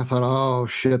hair, and I thought, oh,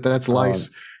 shit, that's lice.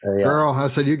 Girl, I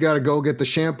said, you got to go get the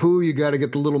shampoo. You got to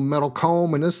get the little metal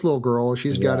comb. And this little girl,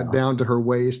 she's got it down to her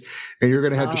waist. And you're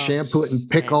going to have to shampoo it and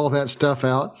pick all that stuff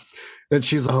out. And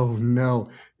she's, oh,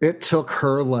 no. It took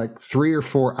her like 3 or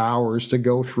 4 hours to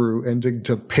go through and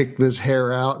to pick this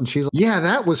hair out. And she's like, yeah,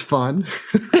 that was fun.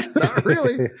 Not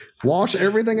really. Wash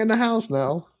everything in the house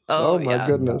now. Oh my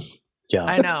goodness. Yeah.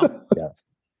 I know. Yes.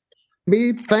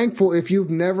 Be thankful if you've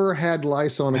never had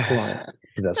lice on a client.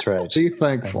 That's right. Be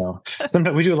thankful.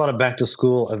 Sometimes we do a lot of back to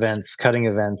school events, cutting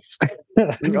events.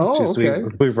 Okay.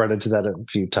 We've run into that a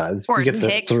few times. Or we get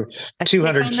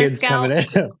 200 kids coming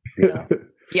in.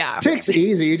 Yeah. Tick's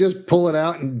easy. You just pull it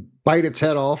out and bite its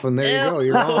head off, and there you go.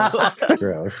 You're on.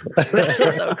 Gross.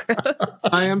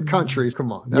 I am country.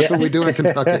 Come on. That's what we do in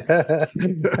Kentucky. All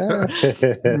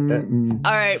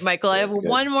right, Micheal, I have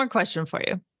one more question for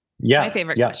you. Yeah. My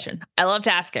favorite question. I love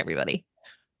to ask everybody.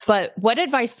 But what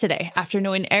advice today, after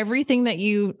knowing everything that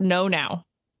you know now,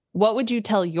 what would you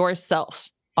tell yourself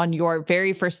on your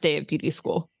very first day of beauty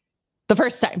school? The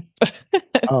first time.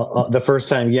 The first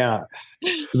time, yeah.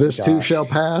 This too shall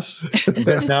pass.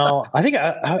 No, I think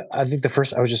the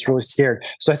first, I was just really scared.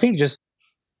 So I think just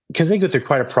because they go through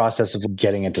quite a process of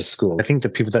getting into school. I think the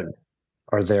people that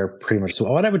are there pretty much. So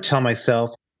what I would tell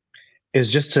myself is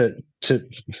just to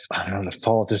I don't know, to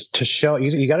follow, to show,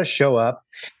 you got to show up.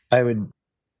 I would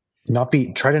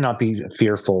try to not be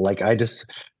fearful. Like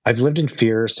I've lived in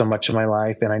fear so much of my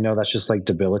life, and I know that's just like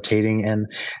debilitating, and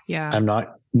I'm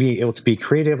not being able to be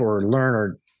creative or learn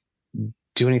or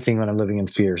do anything when I'm living in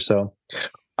fear. So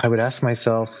I would ask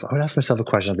myself a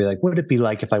question. I'd be like, what would it be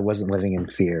like if I wasn't living in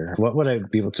fear? What would I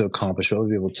be able to accomplish? What would I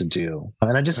be able to do?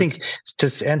 And I just think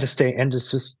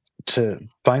to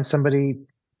find somebody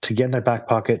to get in their back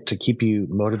pocket, to keep you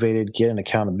motivated, get an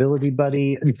accountability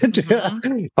buddy,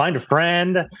 find a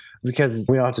friend, because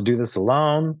we don't have to do this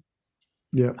alone.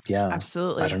 Yeah. Yeah.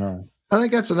 Absolutely. I don't know. I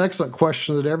think that's an excellent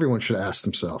question that everyone should ask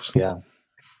themselves. Yeah.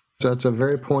 So that's a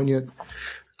very poignant,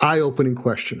 eye-opening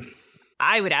question.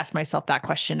 I would ask myself that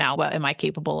question now. What am I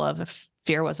capable of if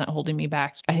fear wasn't holding me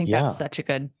back? I think that's such a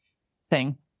good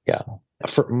thing. Yeah.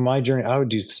 For my journey, I would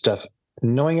do stuff,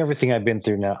 knowing everything I've been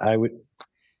through now, I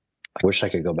wish I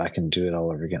could go back and do it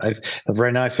all over again.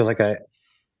 Right now, I feel like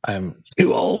I'm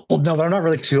too old. No, but I'm not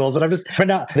really too old, but I'm just right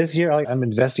now this year, I'm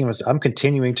investing in I'm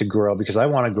continuing to grow because I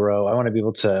want to grow. I want to be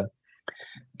able to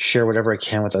share whatever I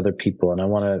can with other people. And I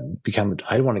want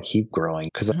to keep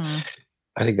growing because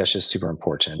I think that's just super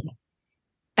important.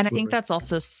 And I think that's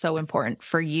also so important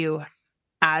for you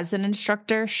as an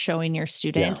instructor, showing your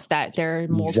students that there are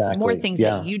more things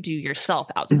that you do yourself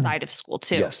outside of school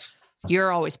too. Yes.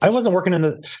 You're always. I wasn't working in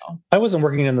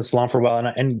the salon for a while,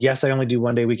 and yes, I only do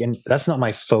 1 day a week, and that's not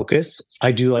my focus.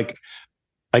 I do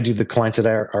the clients that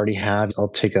I already have. I'll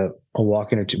take a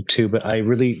walk in or two, but I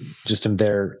really just am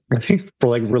there, I think, for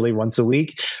like really once a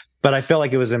week. But I felt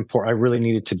like it was important. I really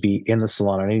needed to be in the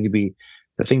salon. I needed to be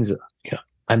the things that,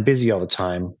 I'm busy all the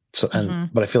time. So,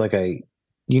 but I feel like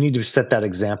you need to set that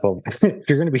example. If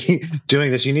you're going to be doing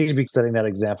this, you need to be setting that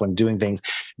example and doing things,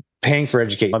 paying for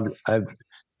education. I've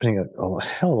paying a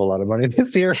hell of a lot of money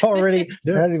this year already.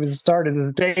 I haven't even started.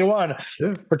 It's day one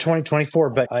for 2024,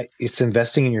 but it's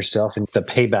investing in yourself, and the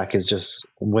payback is just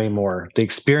way more. The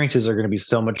experiences are going to be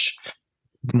so much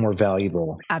more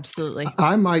valuable. Absolutely.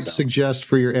 I might suggest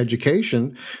for your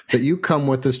education that you come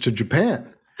with us to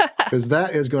Japan, because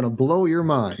that is going to blow your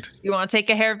mind. You want to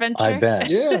take a hair adventure? I bet.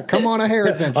 Yeah, come on a hair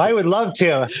adventure. I would love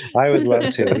to.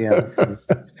 Yeah.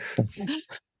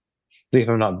 If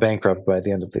I'm not bankrupt by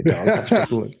the end of the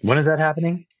day. When is that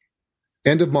happening?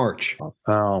 End of March.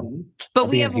 But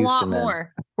we have a lot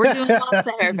more. We're doing lots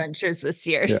of hair adventures this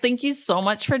year. Yeah. Thank you so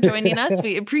much for joining us.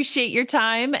 We appreciate your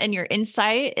time and your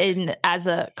insight as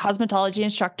a cosmetology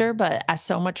instructor, but as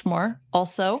so much more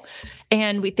also.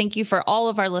 And we thank you for all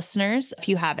of our listeners. If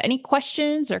you have any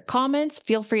questions or comments,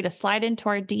 feel free to slide into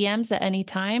our DMs at any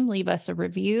time. Leave us a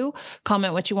review,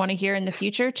 comment what you want to hear in the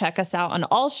future. Check us out on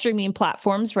all streaming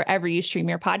platforms, wherever you stream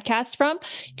your podcast from.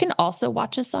 You can also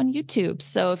watch us on YouTube.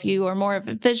 So if you are more of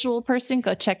a visual person,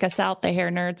 go check us out, The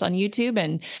Hair Nerds on YouTube,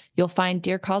 and you'll find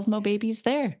Dear Cosmo Babies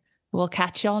there. We'll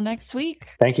catch y'all next week.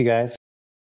 Thank you, guys.